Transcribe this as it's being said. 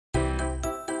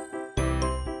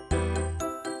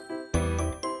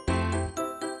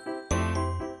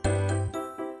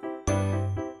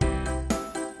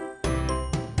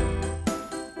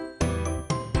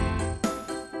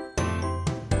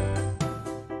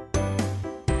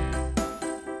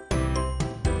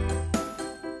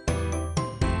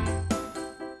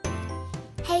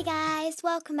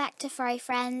welcome back to Furry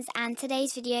Friends, and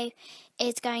today's video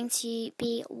is going to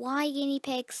be why guinea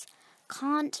pigs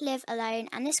can't live alone.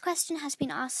 And this question has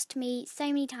been asked to me so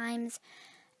many times.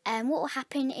 What will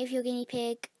happen if your guinea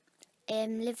pig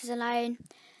lives alone?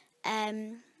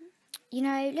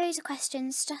 Loads of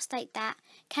questions just like that.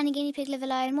 Can a guinea pig live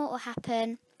alone? What will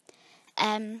happen?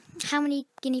 How many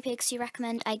guinea pigs do you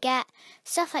recommend I get?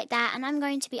 Stuff like that, and I'm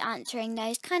going to be answering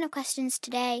those kind of questions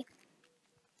today.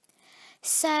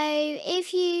 So,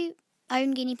 if you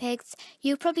own guinea pigs,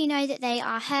 you'll probably know that they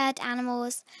are herd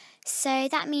animals. So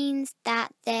that means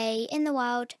that in the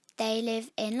wild, they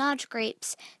live in large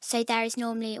groups. So there is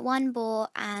normally one boar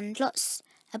and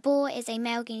a boar is a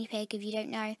male guinea pig, if you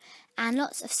don't know, and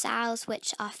lots of sows,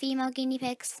 which are female guinea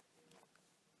pigs.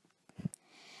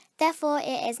 Therefore,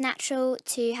 it is natural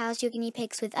to house your guinea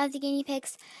pigs with other guinea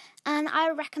pigs, and I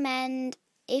would recommend,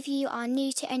 if you are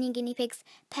new to owning guinea pigs,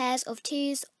 pairs of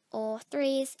 2s or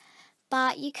 3s,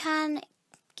 but you can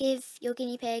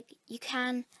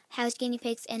house guinea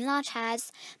pigs in large herds,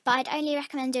 but I'd only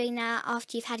recommend doing that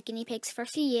after you've had guinea pigs for a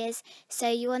few years, so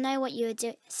you know what you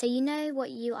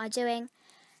are doing.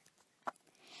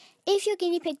 If your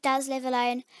guinea pig does live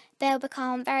alone, they'll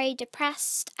become very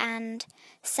depressed and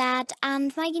sad,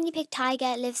 and my guinea pig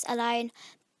Tiger lives alone.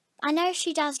 I know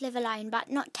she does live alone,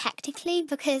 but not technically,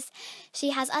 because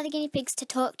she has other guinea pigs to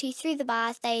talk to through the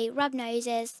bars. They rub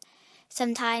noses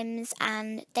sometimes,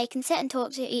 and they can sit and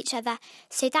talk to each other.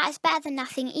 So that is better than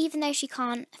nothing, even though she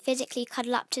can't physically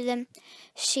cuddle up to them.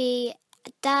 She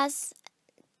does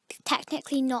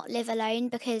technically not live alone,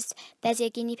 because there's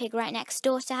a guinea pig right next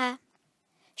door to her.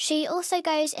 She also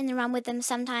goes in the run with them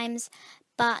sometimes,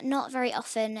 but not very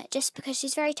often, just because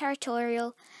she's very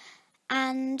territorial,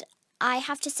 and I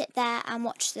have to sit there and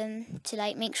watch them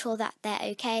to make sure that they're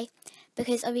okay,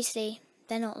 because obviously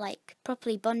they're not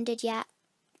properly bonded yet.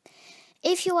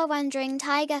 If you are wondering,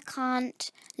 Tiger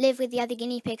can't live with the other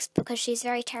guinea pigs because she's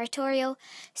very territorial,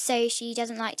 so she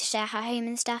doesn't like to share her home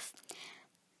and stuff.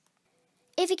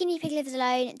 If a guinea pig lives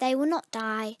alone, they will not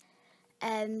die,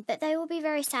 but they will be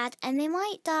very sad, and they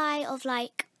might die of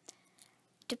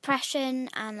depression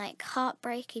and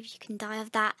heartbreak, if you can die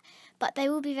of that, but they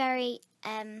will be very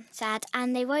sad,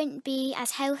 and they won't be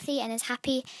as healthy and as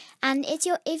happy. And if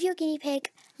your guinea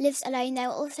pig lives alone, they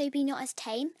will also be not as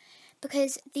tame,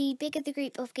 because the bigger the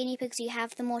group of guinea pigs you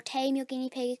have, the more tame your guinea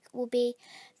pig will be,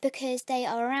 because they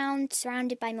are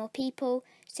surrounded by more people,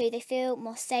 so they feel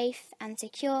more safe and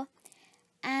secure.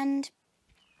 And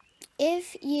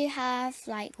if you have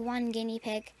one guinea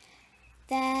pig,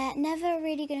 they're never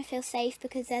really going to feel safe,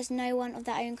 because there's no one of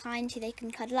their own kind who they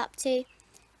can cuddle up to.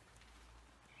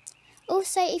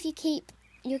 Also, if you keep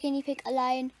your guinea pig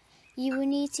alone, you will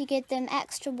need to give them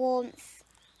extra warmth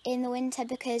in the winter,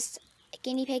 because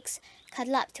guinea pigs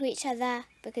cuddle up to each other,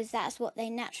 because that's what they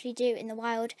naturally do in the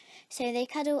wild. So they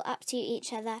cuddle up to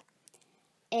each other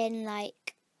in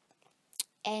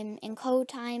cold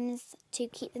times to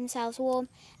keep themselves warm.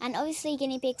 And obviously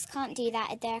guinea pigs can't do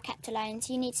that if they're kept alone,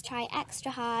 so you need to try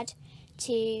extra hard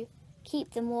to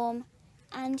keep them warm,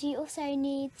 and you also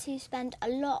need to spend a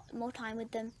lot more time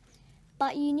with them.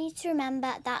 But you need to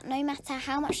remember that no matter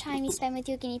how much time you spend with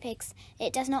your guinea pigs,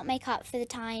 it does not make up for the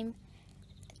time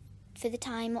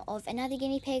of another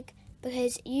guinea pig,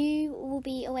 because you will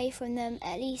be away from them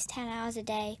at least 10 hours a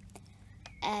day.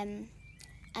 And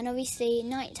obviously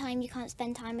night time you can't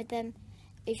spend time with them.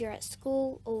 If you're at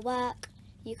school or work,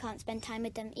 you can't spend time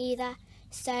with them either.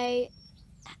 So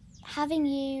having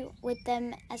you with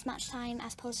them as much time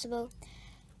as possible,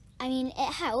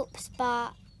 it helps,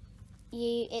 but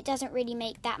it doesn't really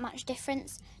make that much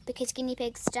difference, because guinea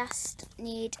pigs just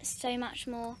need so much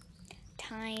more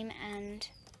time, and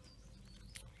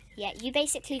you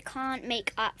basically can't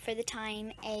make up for the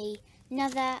time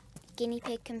another guinea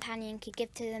pig companion could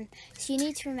give to them. So you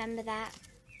need to remember that,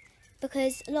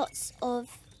 because lots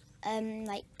of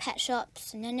pet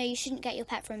shops, and I know you shouldn't get your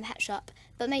pet from a pet shop,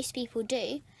 but most people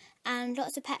do, and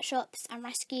lots of pet shops and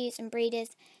rescues and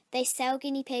breeders, they sell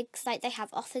guinea pigs, they have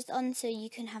offers on, so you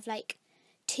can have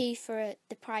 2 for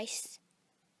the price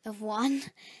of 1.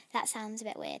 That sounds a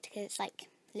bit weird, because it's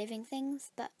living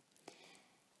things, but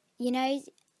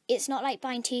it's not like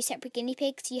buying 2 separate guinea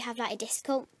pigs. You have a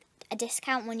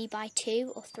discount when you buy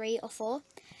 2 or 3 or 4.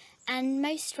 And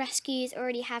most rescues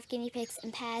already have guinea pigs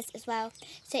in pairs as well.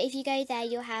 So if you go there,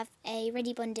 you'll have a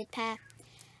ready bonded pair.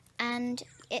 And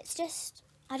it's just,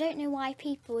 I don't know why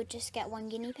people would just get 1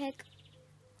 guinea pig.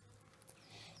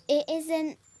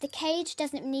 The cage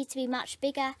doesn't need to be much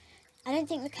bigger. I don't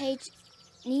think the cage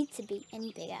needs to be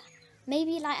any bigger.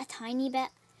 Maybe a tiny bit.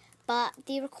 But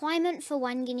the requirement for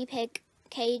 1 guinea pig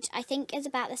cage I think is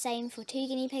about the same for 2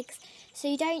 guinea pigs, so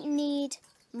you don't need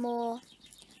more.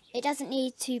 It doesn't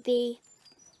need to be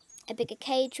a bigger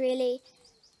cage really,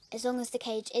 as long as the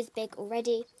cage is big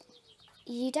already.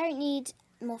 You don't need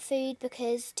more food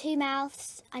because 2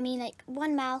 mouths, like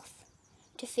 1 mouth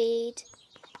to feed,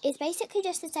 is basically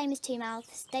just the same as 2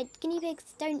 mouths. Guinea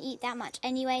pigs don't eat that much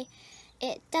anyway.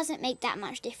 It doesn't make that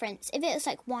much difference. If it was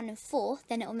like 1 and 4,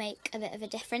 then it will make a bit of a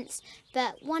difference.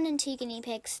 But 1 and 2 guinea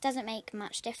pigs doesn't make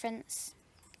much difference.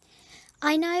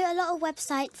 I know a lot of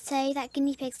websites say that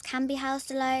guinea pigs can be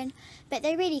housed alone, but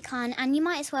they really can't, and you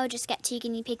might as well just get 2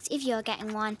 guinea pigs if you're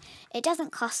getting one. It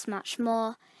doesn't cost much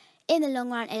more. In the long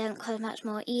run, it doesn't cost much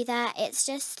more either. It's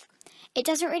just, it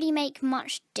doesn't really make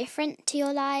much difference to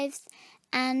your lives,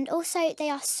 and also they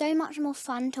are so much more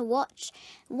fun to watch.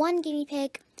 1 guinea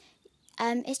pig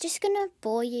is just going to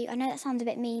bore you. I know that sounds a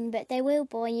bit mean, but they will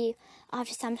bore you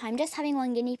after some time. Just having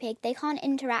 1 guinea pig, they can't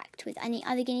interact with any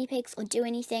other guinea pigs or do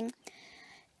anything.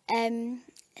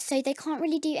 So they can't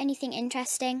really do anything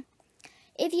interesting.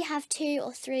 If you have 2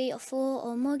 or 3 or 4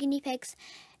 or more guinea pigs,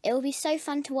 it will be so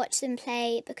fun to watch them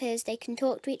play because they can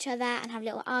talk to each other and have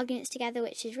little arguments together,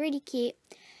 which is really cute.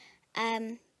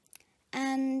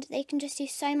 And they can just do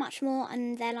so much more,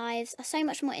 and their lives are so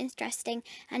much more interesting,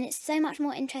 and it's so much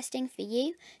more interesting for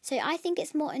you. So I think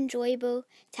it's more enjoyable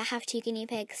to have 2 guinea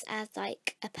pigs as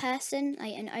like a person,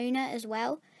 like an owner as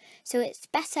well. So it's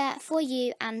better for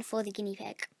you and for the guinea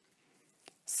pig.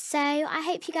 So I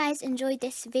hope you guys enjoyed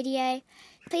this video.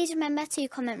 Please remember to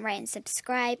comment, rate and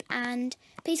subscribe, and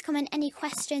please comment any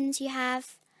questions you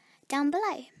have down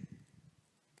below.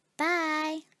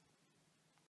 Bye!